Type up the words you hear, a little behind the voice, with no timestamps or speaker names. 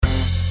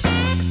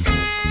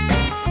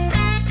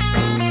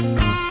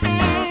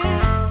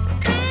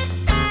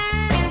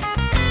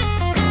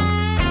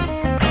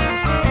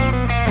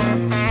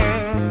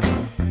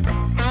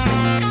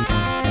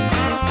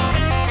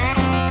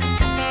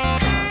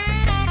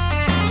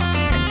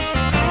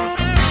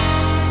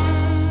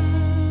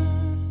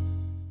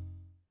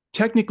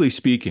technically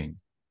speaking,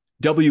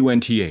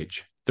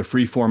 WNTH, the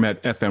free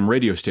format FM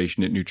radio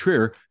station at New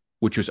Trier,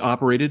 which was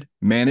operated,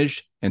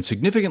 managed, and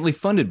significantly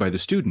funded by the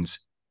students,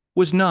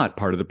 was not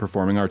part of the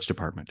performing arts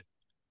department.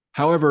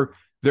 However,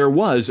 there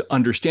was,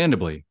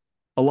 understandably,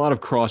 a lot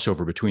of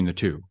crossover between the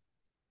two.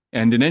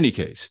 And in any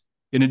case,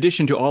 in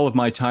addition to all of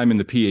my time in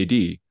the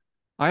PAD,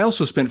 I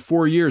also spent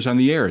 4 years on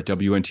the air at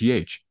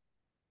WNTH.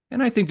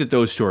 And I think that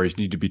those stories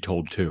need to be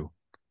told too.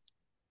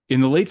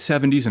 In the late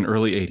 70s and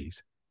early 80s,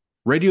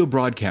 radio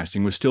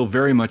broadcasting was still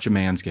very much a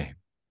man's game.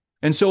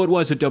 And so it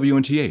was at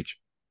WNTH,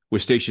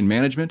 with station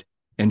management,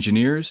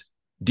 engineers,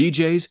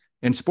 DJs,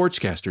 and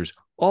sportscasters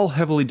all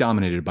heavily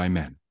dominated by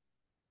men.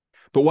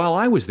 But while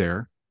I was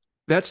there,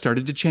 that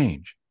started to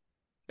change.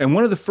 And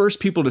one of the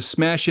first people to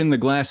smash in the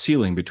glass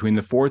ceiling between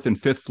the 4th and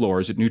 5th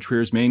floors at New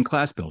Trier's main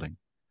class building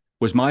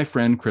was my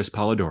friend Chris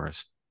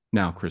Polydoris,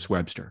 now Chris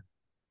Webster,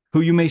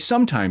 who you may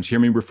sometimes hear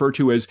me refer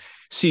to as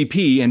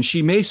CP, and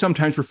she may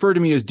sometimes refer to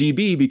me as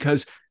DB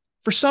because,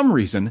 for some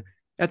reason,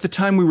 at the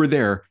time we were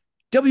there,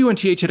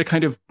 WNTH had a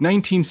kind of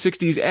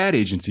 1960s ad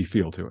agency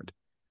feel to it.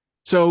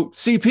 So,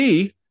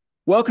 CP,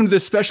 welcome to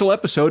this special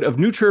episode of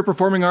New Trier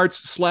Performing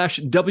Arts /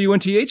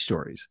 WNTH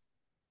Stories.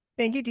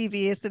 Thank you,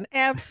 DB. It's an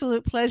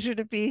absolute pleasure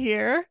to be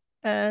here.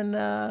 And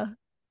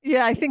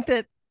I think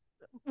that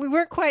we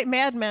weren't quite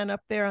madmen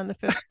up there on the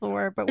 5th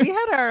floor, but we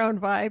had our own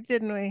vibe,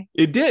 didn't we?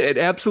 It did. It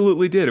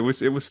absolutely did. It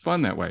was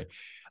fun that way.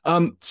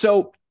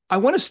 So I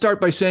want to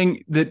start by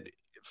saying that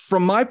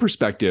from my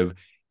perspective,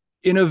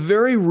 in a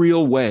very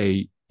real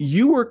way,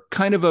 you were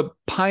kind of a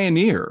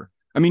pioneer.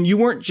 I mean, you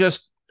weren't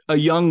just a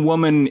young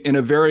woman in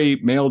a very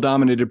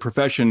male-dominated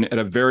profession at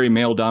a very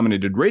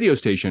male-dominated radio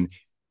station.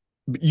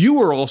 You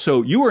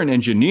were an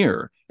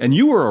engineer and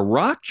you were a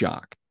rock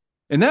jock.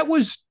 And that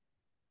was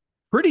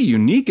pretty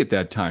unique at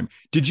that time.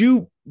 Did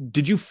you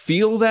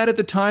feel that at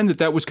the time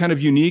that was kind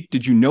of unique?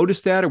 Did you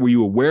notice that, or were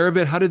you aware of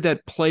it? How did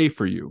that play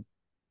for you?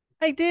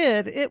 I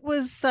did. It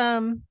was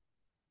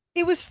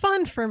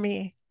fun for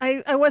me.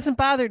 I wasn't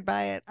bothered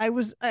by it. I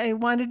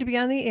wanted to be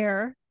on the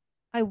air.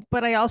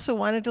 But I also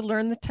wanted to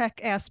learn the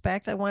tech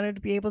aspect. I wanted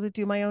to be able to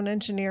do my own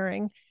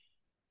engineering.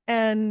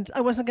 And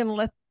I wasn't going to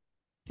let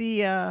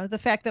the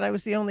fact that I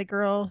was the only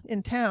girl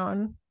in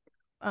town,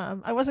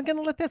 I wasn't going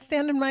to let that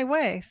stand in my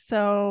way.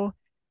 So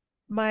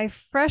my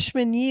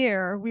freshman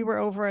year, we were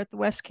over at the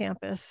West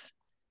Campus.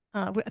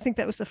 I think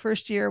that was the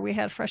first year we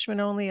had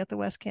freshmen only at the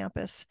West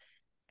Campus.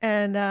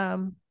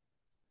 And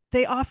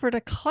they offered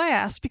a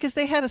class because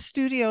they had a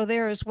studio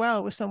there as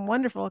well with some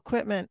wonderful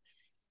equipment.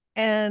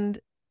 And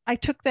I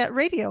took that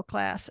radio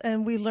class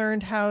and we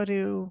learned how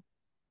to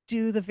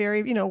do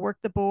work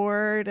the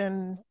board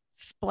and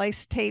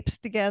splice tapes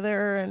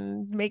together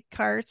and make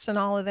carts and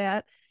all of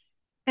that.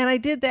 And I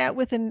did that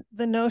with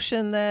the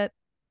notion that,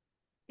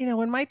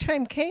 when my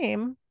time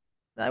came,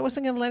 I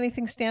wasn't going to let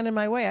anything stand in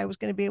my way. I was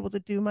going to be able to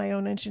do my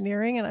own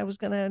engineering and I was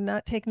going to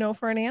not take no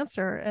for an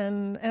answer.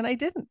 And I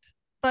didn't.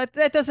 But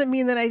that doesn't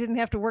mean that I didn't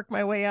have to work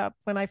my way up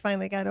when I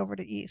finally got over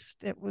to East.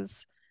 It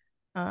was,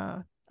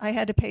 I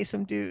had to pay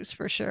some dues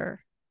for sure.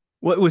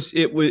 Well,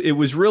 it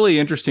was really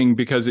interesting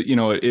because,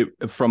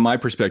 from my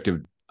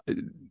perspective,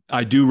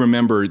 I do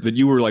remember that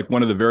you were like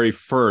one of the very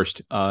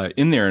first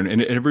in there,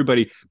 and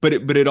everybody, but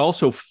it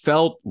also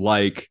felt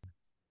like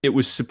it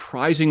was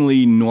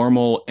surprisingly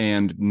normal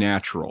and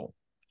natural.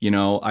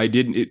 I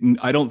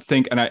don't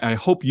think, and I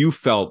hope you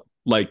felt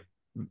like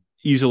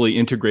easily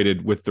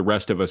integrated with the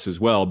rest of us as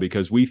well,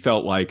 because we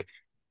felt like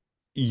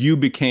you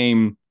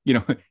became,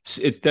 that's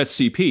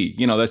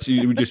CP,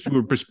 you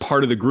were just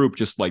part of the group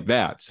just like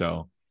that.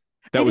 So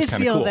that was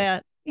kind of cool.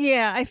 That.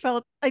 Yeah,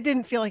 I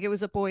didn't feel like it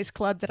was a boys'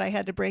 club that I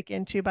had to break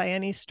into by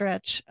any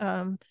stretch.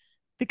 The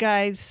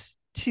guys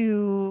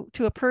to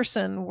a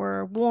person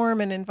were warm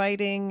and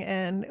inviting,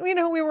 and we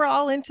were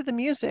all into the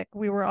music.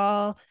 We were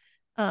all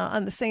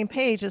on the same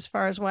page as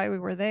far as why we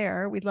were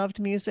there. We loved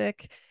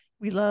music,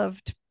 we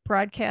loved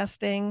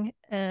broadcasting,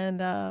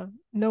 and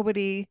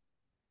nobody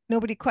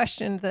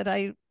questioned that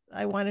I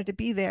wanted to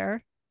be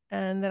there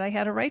and that I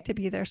had a right to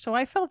be there. So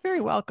I felt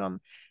very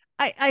welcome.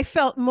 I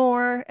felt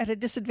more at a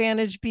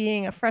disadvantage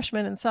being a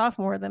freshman and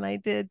sophomore than I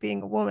did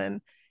being a woman.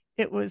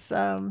 It was,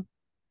 like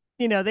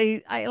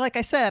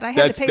I said, I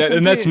had to pay some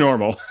dues. That's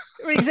normal.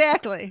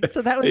 Exactly.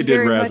 So that was they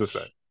very did much,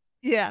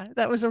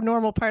 that was a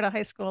normal part of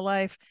high school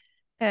life.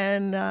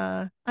 And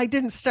I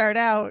didn't start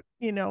out,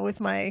 with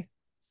my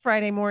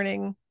Friday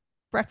morning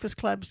Breakfast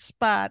Club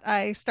spot.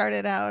 I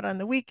started out on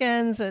the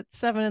weekends at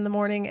 7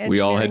 a.m. We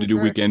all had to do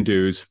weekend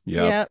dues.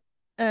 Yeah.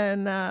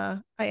 And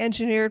I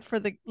engineered for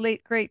the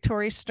late great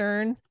Tori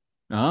Stern.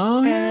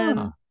 Oh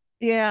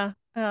yeah.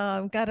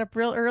 Got up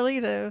real early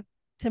to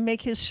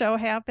make his show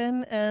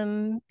happen,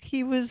 and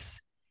he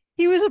was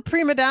a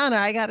prima donna.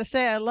 I got to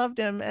say, I loved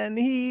him, and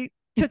he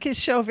took his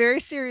show very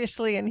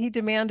seriously, and he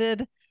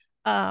demanded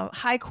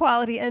high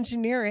quality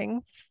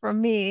engineering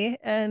from me,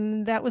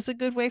 and that was a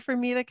good way for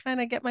me to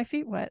kind of get my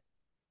feet wet.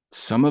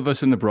 Some of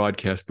us in the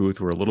broadcast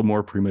booth were a little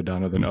more prima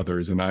donna than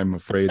others, and I'm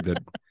afraid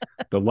that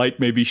the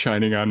light may be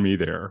shining on me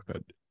there.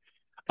 But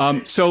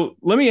So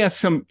let me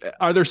ask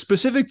are there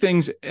specific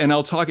things, and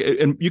I'll talk,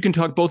 and you can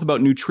talk both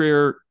about New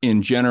Trier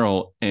in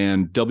general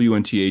and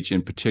WNTH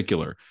in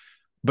particular,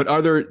 but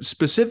are there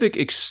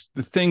specific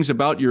things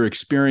about your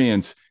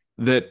experience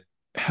that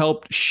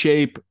helped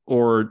shape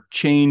or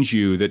change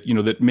you, that,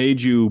 that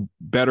made you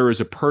better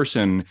as a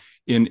person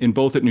in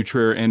both at New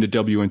Trier and at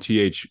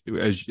WNTH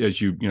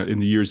as you, in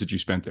the years that you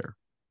spent there?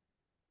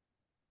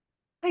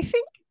 I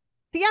think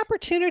the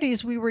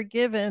opportunities we were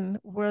given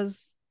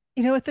was,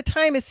 at the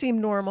time it seemed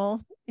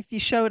normal. If you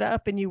showed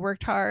up and you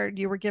worked hard,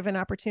 you were given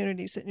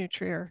opportunities at New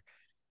Trier.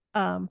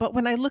 But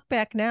when I look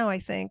back now, I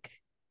think,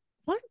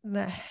 what in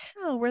the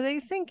hell were they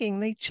thinking?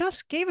 They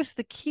just gave us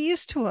the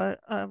keys to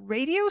a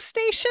radio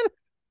station.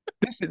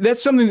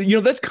 That's something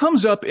that, that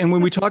comes up, and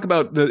when we talk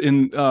about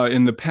in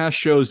the past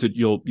shows that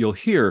you'll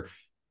hear,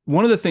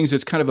 one of the things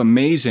that's kind of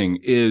amazing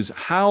is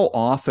how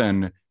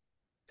often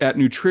at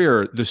New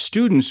Trier the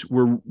students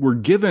were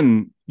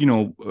given,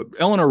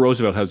 Eleanor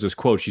Roosevelt has this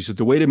quote. She said,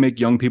 "The way to make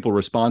young people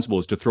responsible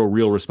is to throw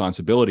real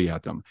responsibility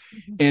at them."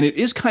 Mm-hmm. And it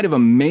is kind of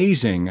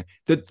amazing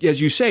that,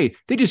 as you say,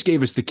 they just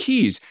gave us the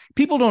keys.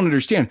 People don't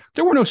understand.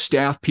 There were no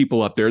staff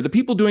people up there. The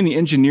people doing the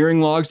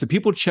engineering logs, the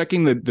people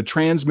checking the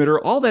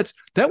transmitter, all that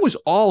was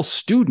all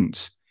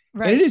students.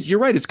 Right. And you're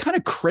right. It's kind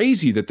of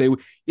crazy that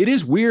it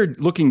is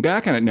weird looking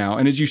back on it now.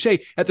 And as you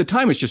say, at the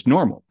time, it's just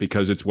normal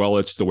because it's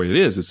the way it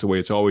is. It's the way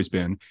it's always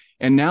been.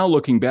 And now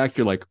looking back,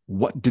 you're like,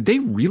 what, did they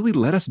really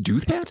let us do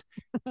that?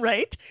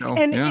 Right. Oh,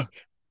 and yeah.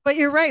 But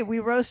you're right. We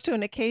rose to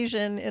an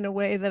occasion in a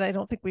way that I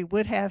don't think we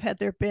would have had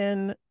there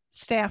been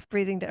staff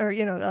breathing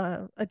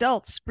or,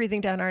 adults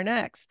breathing down our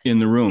necks in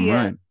the room.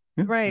 Right.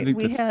 Yeah, right.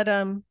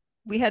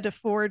 We had to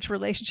forge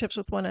relationships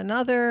with one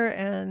another.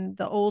 And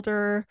the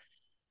older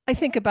I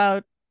think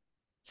about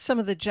some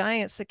of the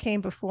giants that came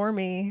before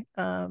me,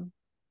 from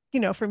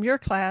your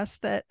class,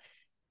 that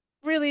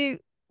really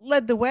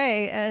led the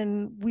way,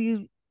 and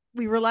we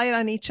relied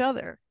on each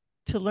other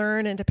to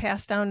learn and to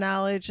pass down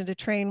knowledge and to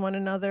train one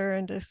another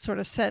and to sort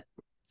of set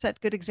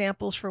good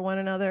examples for one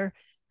another.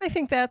 I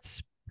think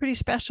that's pretty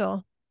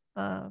special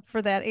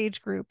for that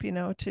age group,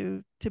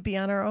 to be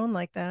on our own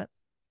like that.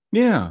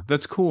 Yeah,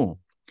 that's cool.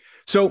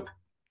 So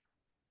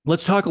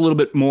let's talk a little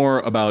bit more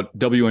about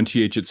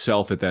WNTH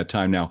itself at that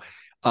time now.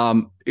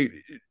 Am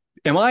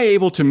I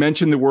able to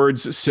mention the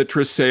words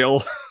citrus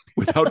sale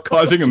without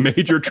causing a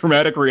major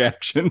traumatic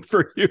reaction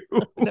for you?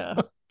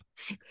 No.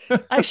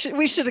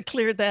 We should have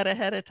cleared that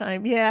ahead of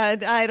time. Yeah,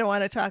 I don't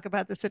want to talk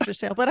about the citrus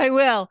sale, but I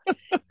will.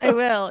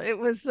 It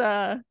was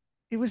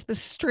the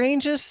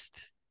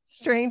strangest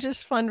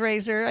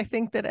fundraiser I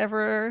think that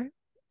ever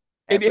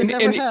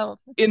held.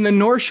 In the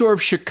North Shore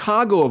of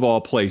Chicago, of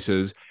all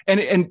places.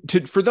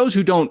 For those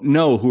who don't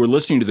know, who are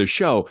listening to the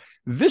show,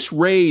 this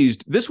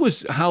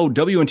was how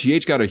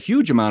WNTH got a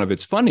huge amount of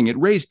its funding. It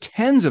raised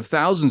tens of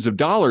thousands of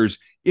dollars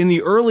in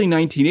the early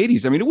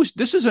 1980s. I mean,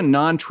 this is a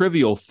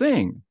non-trivial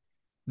thing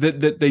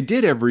that they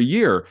did every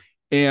year.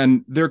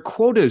 And their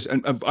quotas,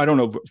 and I don't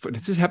know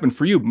if this happened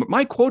for you, but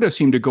my quota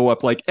seemed to go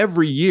up like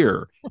every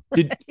year.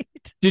 Right.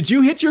 Did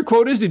you hit your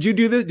quotas? Did you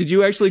do this? Did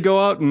you actually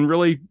go out and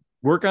really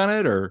work on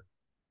it, or?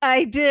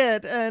 I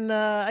did, and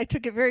I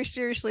took it very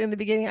seriously in the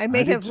beginning. I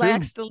may have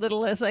laxed a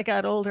little as I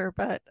got older,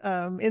 but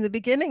in the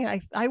beginning,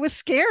 I was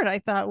scared. I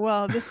thought,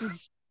 well, this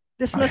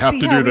must I have be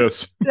to do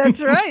this.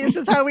 That's right. This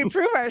is how we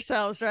prove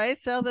ourselves, right?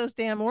 Sell those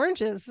damn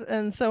oranges,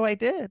 and so I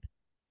did.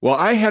 Well,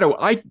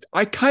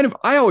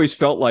 I always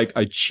felt like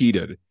I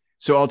cheated.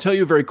 So I'll tell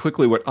you very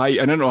quickly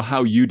I don't know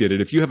how you did it.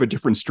 If you have a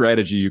different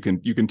strategy, you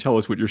can tell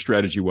us what your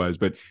strategy was.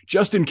 But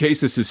just in case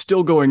this is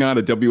still going on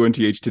at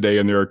WNTH today,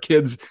 and there are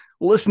kids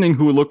listening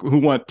who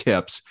want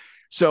tips.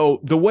 So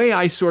the way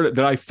I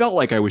felt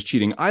like I was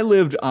cheating, I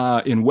lived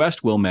in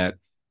West Wilmette,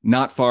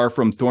 not far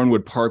from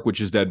Thornwood Park,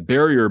 which is that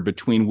barrier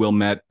between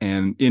Wilmette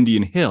and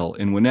Indian Hill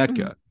in Winnetka.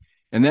 Mm-hmm.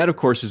 And that, of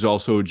course, is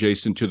also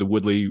adjacent to the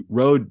Woodley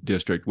Road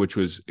district, which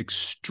was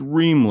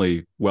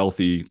extremely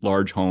wealthy,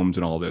 large homes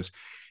and all this.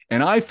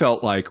 And I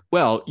felt like,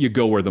 well, you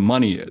go where the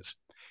money is.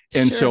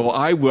 And sure. So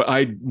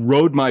I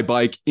rode my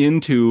bike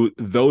into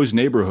those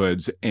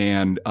neighborhoods,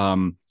 and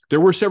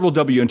there were several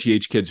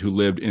WNTH kids who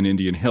lived in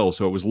Indian Hill,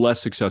 so it was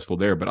less successful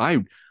there. But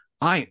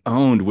I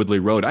owned Woodley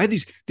Road. I had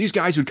these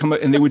guys who'd come up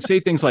and they would say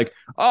things like,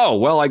 "Oh,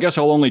 well, I guess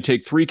I'll only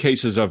take 3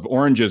 cases of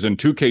oranges and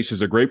 2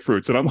 cases of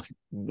grapefruits." And I'm like,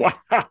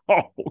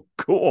 "Wow,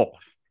 cool."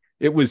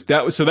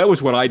 That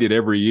was what I did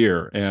every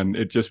year, and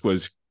it just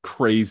was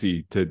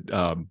crazy to.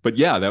 But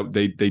yeah,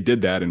 they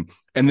did that, and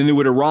then they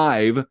would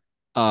arrive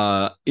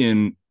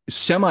in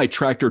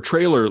semi-tractor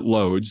trailer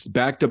loads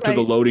backed up to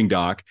the loading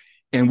dock,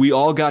 and we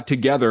all got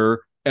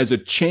together as a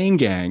chain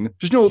gang.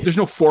 There's no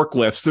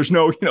forklifts. There's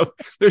no,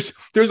 there's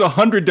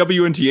 100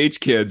 WNTH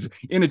kids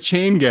in a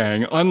chain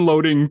gang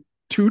unloading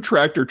 2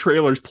 tractor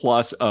trailers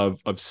plus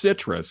of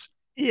citrus.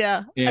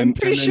 Yeah. I'm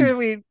pretty sure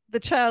the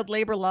child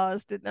labor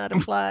laws did not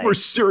apply. Were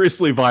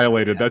seriously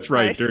violated. Yeah, that's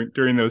right.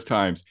 During those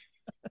times.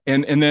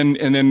 And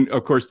then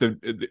of course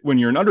when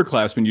you're an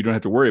underclassman, you don't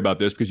have to worry about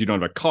this because you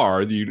don't have a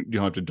car. You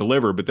don't have to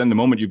deliver. But then the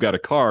moment you've got a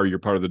car, you're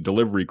part of the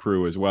delivery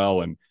crew as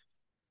well. And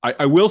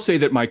I will say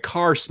that my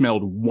car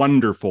smelled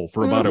wonderful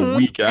for about a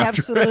week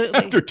after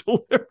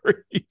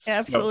delivery.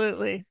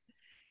 Absolutely.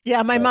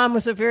 Yeah, my mom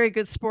was a very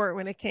good sport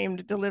when it came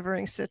to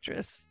delivering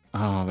citrus.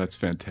 Oh, that's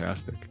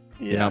fantastic.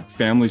 Yeah,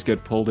 families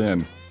get pulled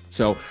in.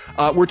 So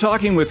we're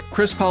talking with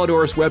Chris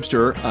Polydoris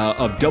Webster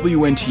of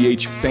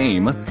WNTH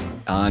fame,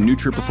 New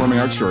Trier Performing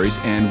Arts Stories,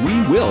 and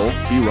we will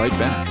be right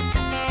back.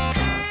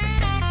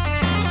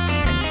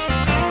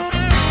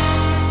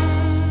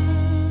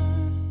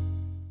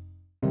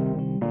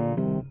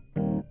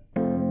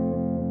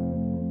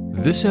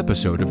 This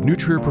episode of New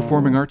Trier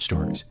Performing Arts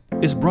Stories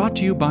is brought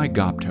to you by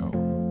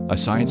Gopto, a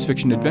science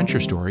fiction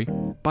adventure story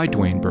by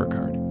Dwayne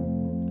Burkhardt.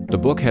 The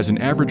book has an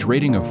average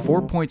rating of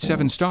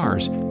 4.7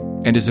 stars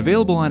and is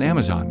available on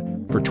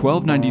Amazon for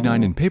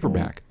 $12.99 in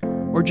paperback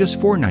or just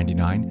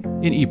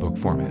 $4.99 in ebook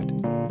format.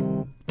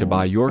 To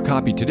buy your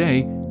copy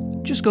today,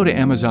 just go to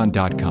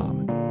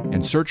Amazon.com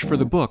and search for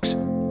the books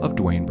of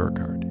Dwayne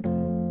Burkhardt.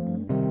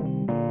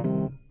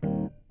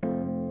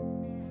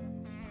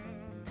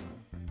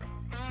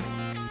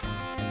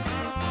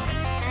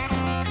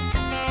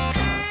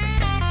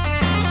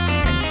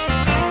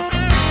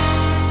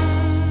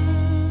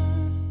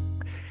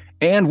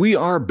 And we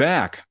are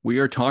back. We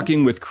are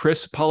talking with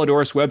Chris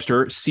Polydoris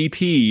Webster,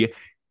 CP.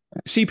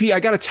 CP,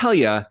 I got to tell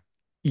you,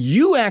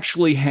 you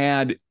actually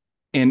had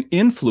an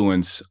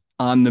influence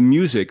on the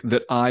music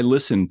that I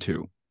listened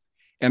to.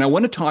 And I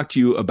want to talk to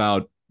you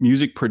about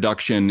music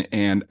production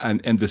and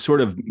the sort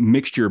of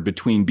mixture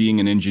between being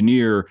an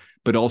engineer,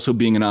 but also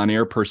being an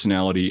on-air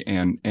personality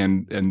and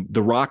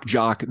the rock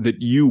jock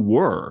that you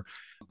were.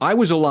 I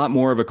was a lot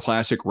more of a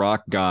classic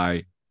rock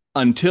guy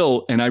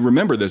until, and I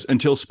remember this,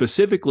 until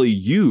specifically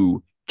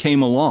you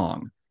came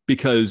along,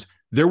 because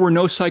there were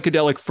no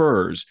psychedelic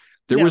furs.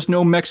 There was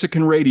no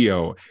Mexican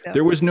radio.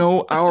 There was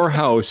no Our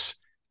House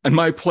on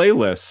my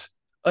playlists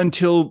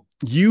until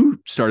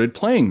you started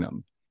playing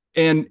them.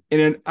 And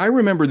I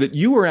remember that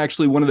you were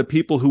actually one of the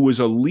people who was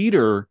a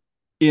leader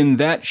in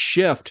that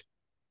shift,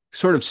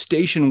 sort of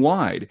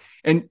station-wide.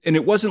 And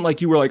it wasn't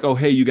like you were like, oh,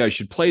 hey, you guys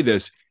should play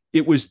this.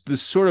 It was the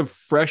sort of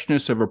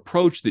freshness of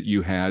approach that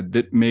you had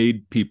that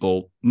made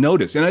people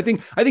notice. And I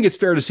think it's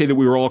fair to say that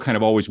we were all kind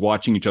of always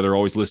watching each other,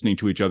 always listening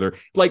to each other,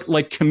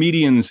 like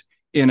comedians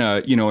in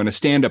a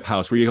stand-up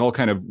house where you all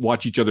kind of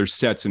watch each other's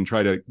sets and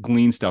try to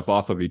glean stuff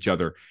off of each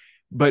other.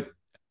 But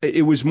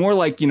it was more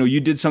like, you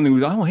did something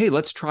with, oh, hey,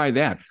 let's try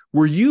that.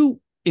 Were you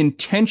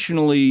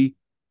intentionally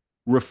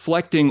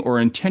reflecting or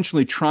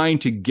intentionally trying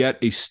to get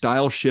a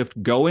style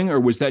shift going, or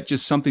was that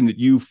just something that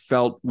you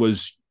felt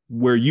was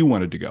where you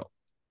wanted to go?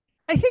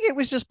 I think it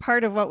was just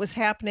part of what was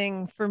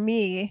happening for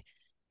me.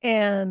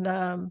 And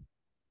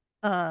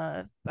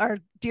our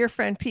dear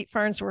friend Pete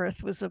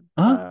Farnsworth was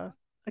a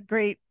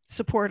great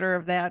supporter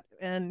of that.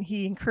 And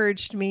he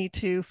encouraged me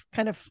to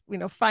kind of,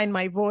 find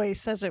my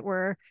voice, as it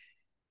were.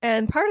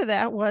 And part of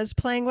that was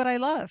playing what I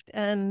loved.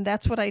 And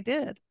that's what I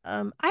did.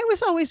 I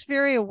was always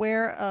very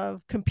aware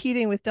of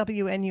competing with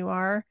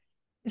WNUR.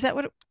 Is that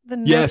what the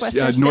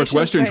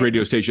Northwestern's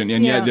radio station?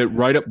 And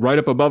right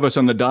up above us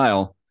on the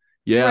dial.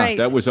 Yeah, right.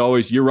 That was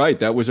always, you're right.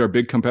 That was our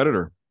big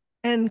competitor.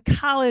 And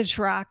college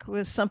rock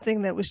was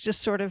something that was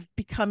just sort of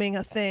becoming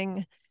a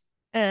thing.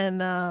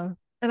 And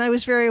I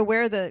was very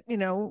aware that,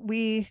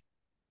 we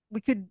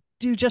could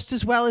do just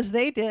as well as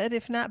they did,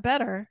 if not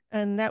better.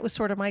 And that was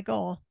sort of my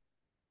goal.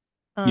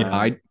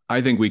 I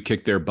think we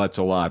kicked their butts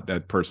a lot,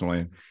 that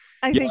personally.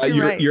 I think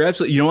you're right. You're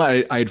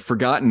absolutely, I had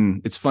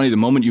forgotten. It's funny, the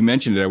moment you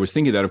mentioned it, I was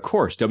thinking that, of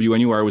course,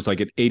 WNUR was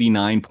like at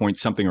 89 point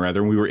something or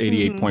other, and we were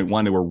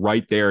 88.1. They were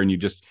right there,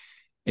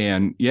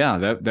 and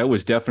that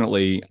was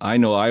definitely, I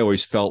know I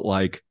always felt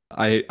like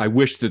I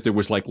wished that there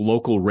was like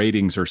local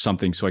ratings or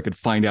something so I could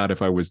find out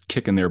if I was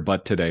kicking their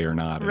butt today or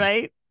not.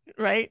 Right.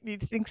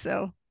 You'd think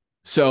so.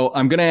 So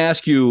I'm going to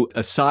ask you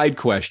a side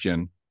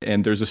question,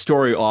 and there's a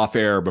story off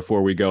air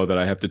before we go that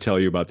I have to tell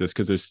you about this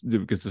because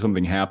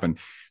something happened.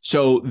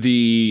 So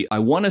I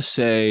want to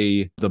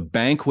say the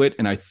banquet,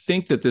 and I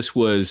think that this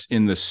was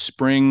in the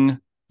spring.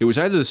 It was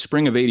either the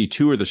spring of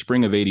 82 or the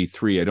spring of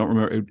 83. I don't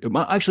remember.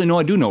 Actually, no,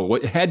 I do know.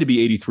 It had to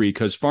be 83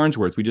 because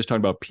Farnsworth, we just talked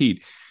about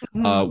Pete,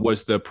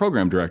 was the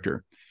program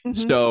director.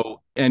 Mm-hmm.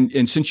 So,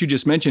 and since you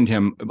just mentioned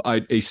him,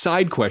 a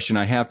side question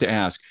I have to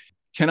ask,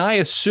 can I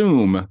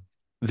assume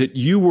that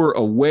you were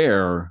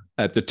aware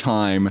at the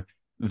time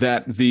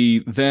that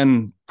the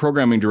then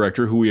programming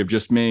director, who we have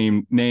just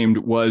named,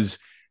 was,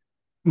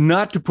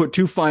 not to put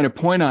too fine a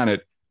point on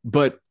it,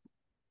 but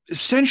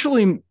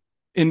essentially,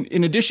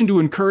 in addition to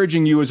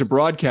encouraging you as a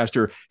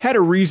broadcaster, had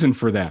a reason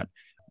for that?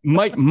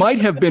 Might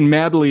have been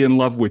madly in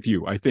love with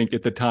you, I think,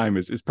 at the time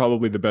is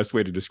probably the best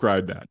way to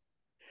describe that.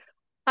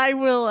 I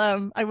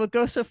will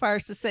go so far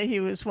as to say he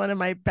was one of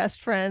my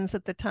best friends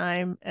at the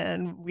time,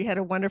 and we had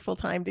a wonderful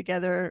time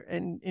together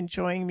and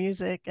enjoying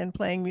music and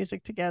playing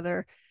music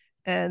together.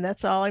 And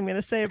that's all I'm going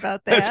to say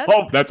about that.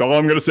 That's all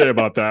I'm going to say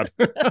about that.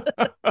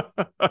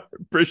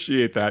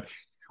 Appreciate that.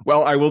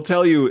 Well, I will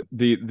tell you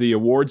the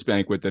awards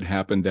banquet that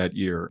happened that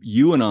year,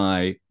 you and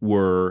I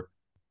were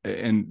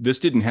and this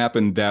didn't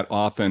happen that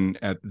often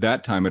at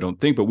that time, I don't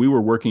think, but we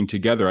were working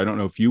together. I don't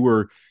know if you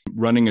were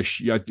running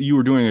you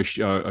were doing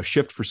a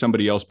shift for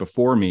somebody else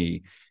before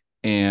me,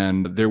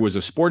 and there was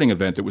a sporting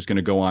event that was going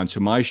to go on. So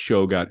my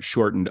show got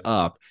shortened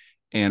up.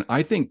 And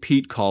I think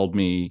Pete called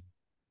me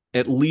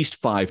at least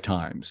 5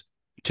 times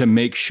to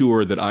make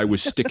sure that I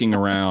was sticking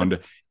around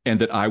and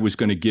that I was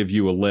going to give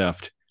you a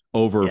lift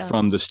over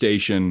from the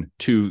station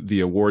to the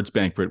awards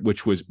banquet,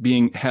 which was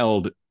being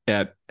held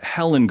at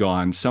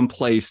Hellengone,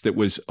 someplace that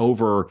was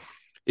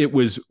it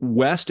was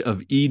west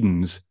of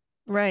Eden's,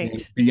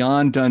 right,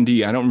 beyond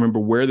Dundee. I don't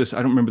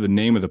remember the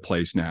name of the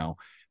place now,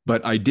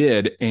 but I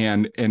did.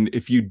 And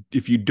if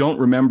you don't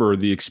remember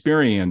the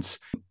experience,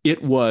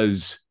 it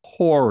was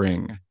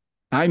pouring.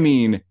 I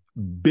mean,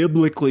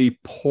 biblically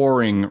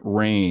pouring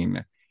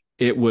rain.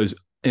 It was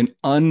an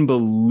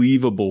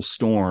unbelievable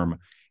storm.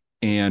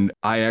 And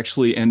I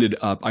actually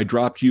I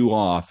dropped you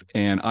off,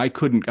 and I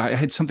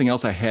had something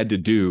else I had to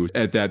do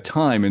at that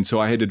time. And so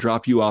I had to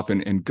drop you off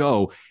and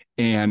go.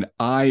 And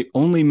I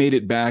only made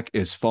it back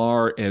as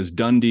far as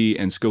Dundee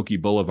and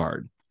Skokie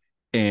Boulevard.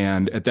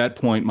 And at that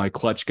point, my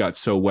clutch got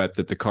so wet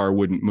that the car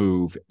wouldn't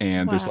move.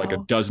 And there's like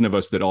a dozen of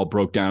us that all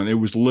broke down. It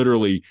was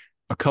literally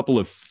a couple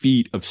of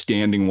feet of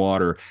standing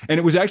water. And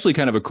it was actually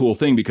kind of a cool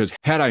thing, because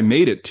had I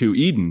made it to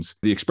Eden's,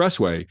 the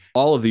expressway,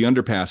 all of the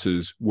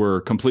underpasses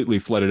were completely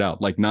flooded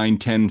out, like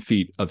 9-10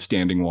 feet of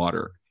standing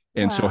water.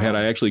 And so had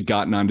I actually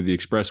gotten onto the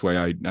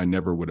expressway, I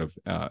never would have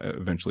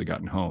eventually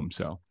gotten home.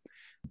 So,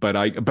 but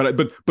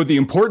the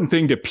important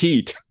thing to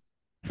Pete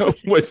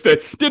was that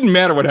it didn't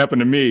matter what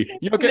happened to me.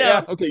 Okay,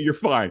 yeah, okay, you're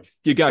fine.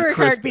 You got her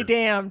Chris heart be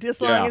damned, as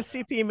long as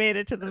CP made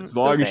it to the as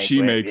long the as she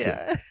banquet.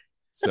 makes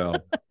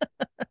it.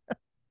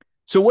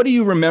 So what do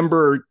you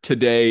remember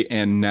today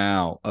and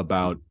now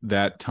about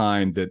that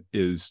time that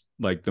is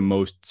like the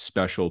most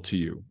special to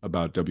you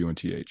about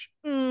WNTH?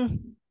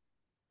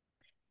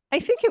 I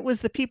think it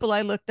was the people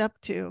I looked up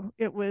to.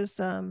 It was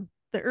the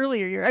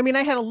earlier year. I mean,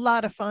 I had a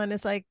lot of fun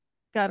as I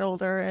got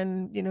older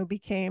and,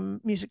 became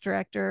music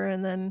director,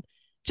 and then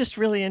just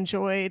really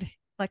enjoyed,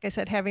 like I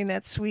said, having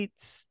that sweet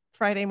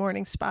Friday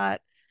morning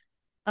spot.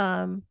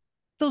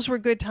 Those were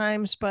good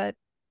times, but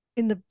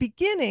in the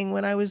beginning,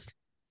 when I was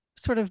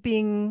sort of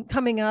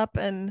coming up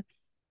and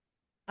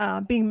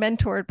being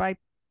mentored by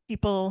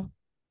people,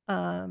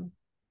 I'm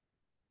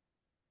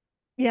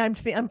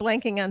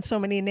blanking on so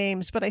many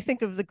names, but I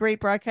think of the great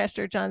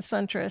broadcaster John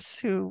Suntress,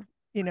 who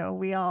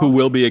who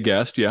will be a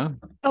guest. Yeah.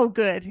 Oh,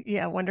 good.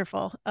 Yeah,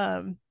 wonderful.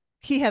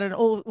 He had an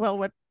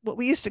what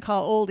we used to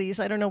call oldies.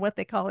 I don't know what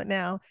they call it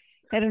now.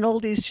 Had an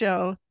oldies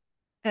show,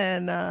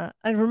 and I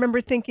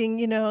remember thinking,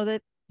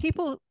 that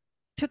people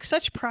took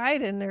such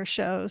pride in their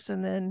shows,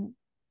 and then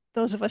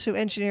those of us who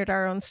engineered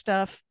our own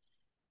stuff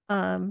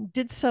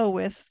did so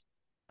with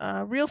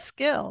real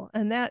skill,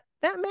 and that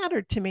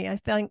mattered to me. I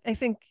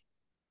think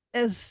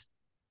as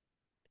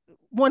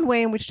one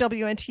way in which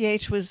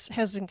WNTH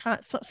has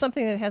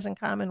something that it has in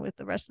common with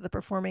the rest of the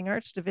performing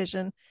arts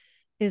division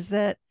is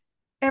that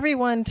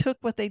everyone took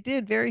what they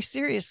did very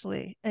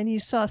seriously, and you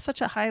saw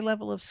such a high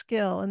level of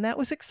skill, and that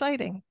was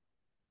exciting.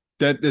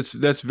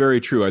 That's very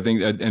true. I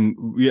think that, and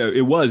yeah,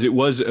 it was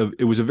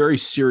a very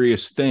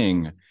serious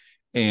thing,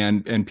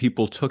 and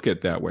people took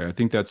it that way. I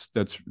think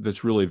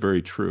that's really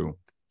very true.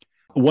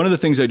 One of the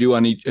things I do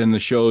in the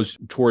shows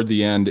toward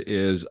the end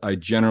is I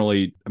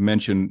generally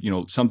mention,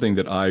 something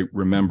that I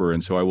remember.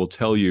 And so I will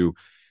tell you,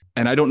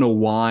 and I don't know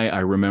why I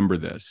remember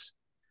this,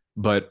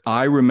 but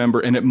I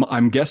remember, and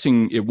I'm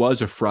guessing it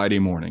was a Friday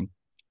morning,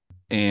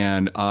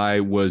 and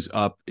I was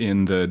up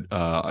in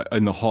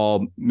the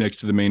hall next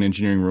to the main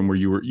engineering room where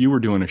you were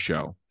doing a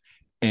show.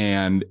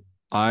 And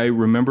I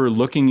remember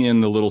looking in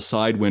the little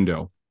side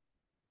window,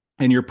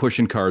 and you're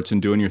pushing carts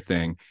and doing your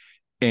thing.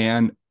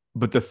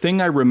 But the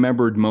thing I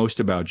remembered most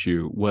about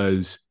you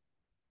was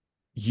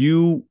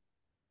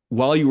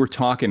while you were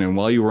talking and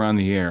while you were on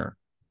the air,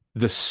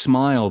 the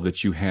smile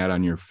that you had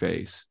on your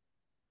face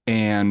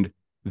and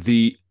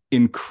the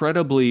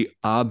incredibly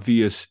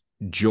obvious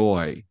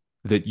joy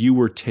that you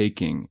were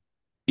taking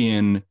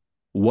in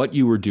what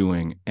you were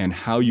doing and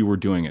how you were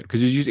doing it.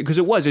 Because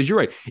it was, as you're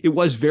right, it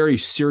was very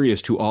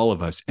serious to all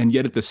of us. And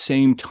yet at the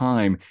same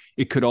time,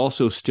 it could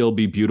also still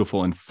be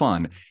beautiful and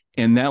fun.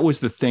 And that was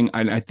the thing.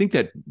 I think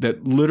that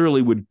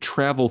literally would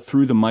travel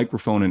through the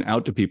microphone and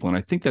out to people. And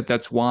I think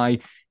that's why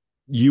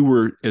you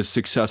were as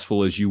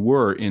successful as you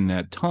were in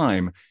that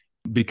time,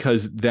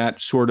 because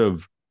that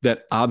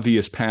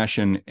obvious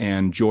passion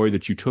and joy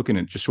that you took in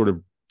it just sort of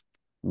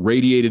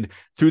radiated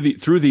through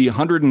the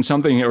 100 and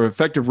something or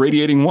effective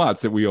radiating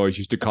watts that we always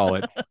used to call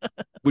it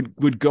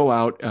would go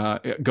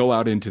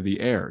out into the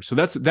air. So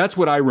that's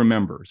what I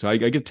remember. So I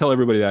get to tell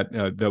everybody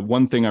that the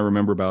one thing I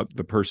remember about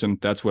the person,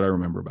 that's what I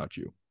remember about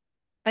you.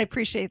 I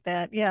appreciate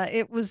that. Yeah,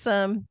 it was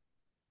the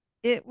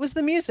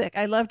music.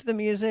 I loved the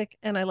music,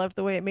 and I loved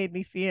the way it made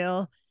me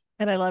feel,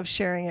 and I loved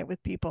sharing it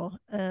with people.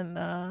 And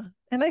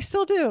I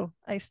still do.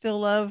 I still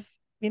love,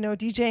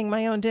 DJing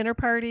my own dinner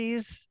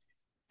parties,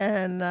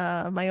 and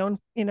my own,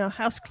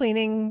 house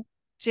cleaning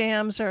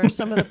jams are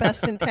some of the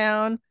best in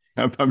town.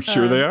 I'm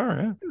sure they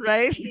are. Yeah.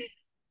 Right.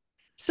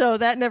 So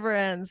that never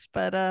ends.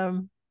 But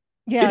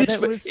yeah,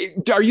 that was.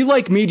 Are you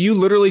like me? Do you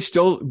literally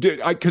still do?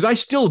 Because I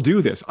still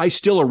do this. I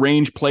still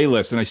arrange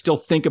playlists and I still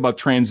think about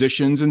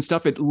transitions and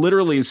stuff. It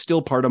literally is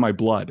still part of my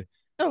blood.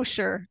 Oh,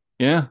 sure.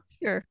 Yeah.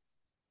 Sure.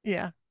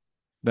 Yeah.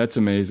 That's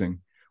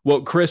amazing.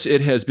 Well, Chris,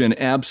 it has been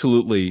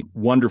absolutely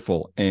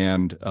wonderful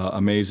and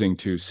amazing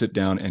to sit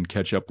down and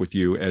catch up with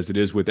you, as it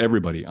is with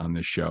everybody on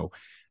this show.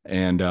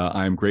 And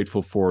I'm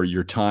grateful for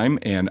your time.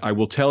 And I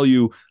will tell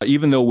you,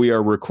 even though we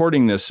are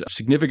recording this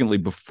significantly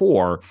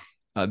before,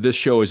 this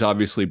show is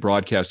obviously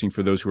broadcasting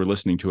for those who are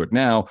listening to it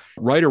now,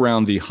 right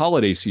around the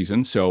holiday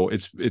season. So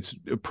it's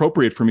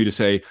appropriate for me to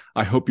say,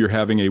 I hope you're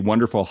having a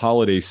wonderful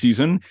holiday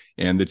season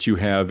and that you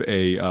have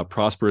a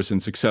prosperous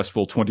and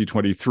successful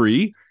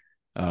 2023.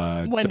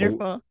 Wonderful.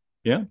 So,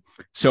 yeah.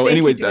 So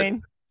anyway,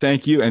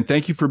 thank you. And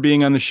thank you for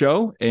being on the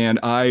show. And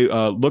I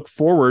look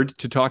forward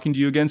to talking to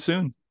you again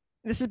soon.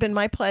 This has been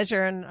my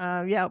pleasure.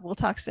 And yeah, we'll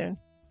talk soon.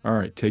 All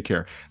right. Take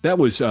care. That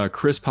was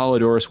Chris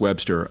Polydoris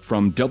Webster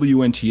from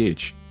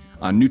WNTH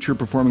on New Trier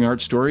Performing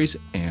Arts Stories,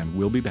 and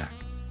we'll be back.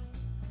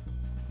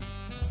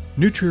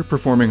 New Trier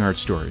Performing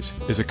Arts Stories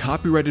is a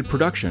copyrighted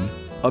production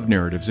of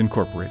Narratives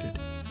Incorporated.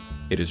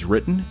 It is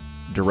written,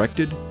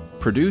 directed,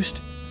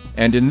 produced,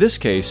 and in this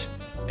case,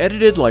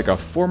 edited like a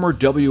former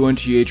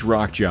WNTH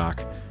rock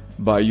jock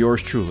by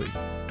yours truly,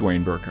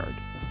 Dwayne Burkhardt.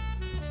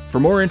 For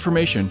more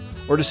information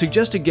or to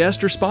suggest a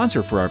guest or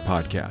sponsor for our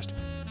podcast,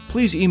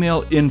 please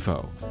email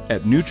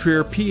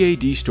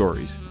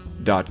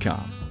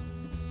info@newtrierpadstories.com.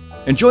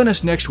 And join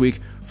us next week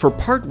for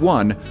part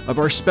 1 of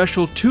our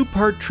special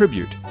 2-part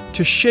tribute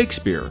to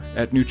Shakespeare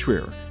at New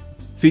Trier,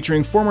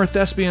 featuring former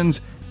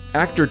thespians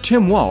actor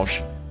Tim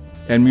Walsh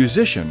and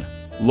musician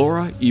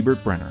Laura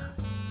Ebert-Brenner.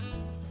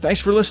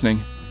 Thanks for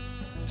listening.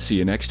 See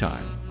you next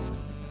time.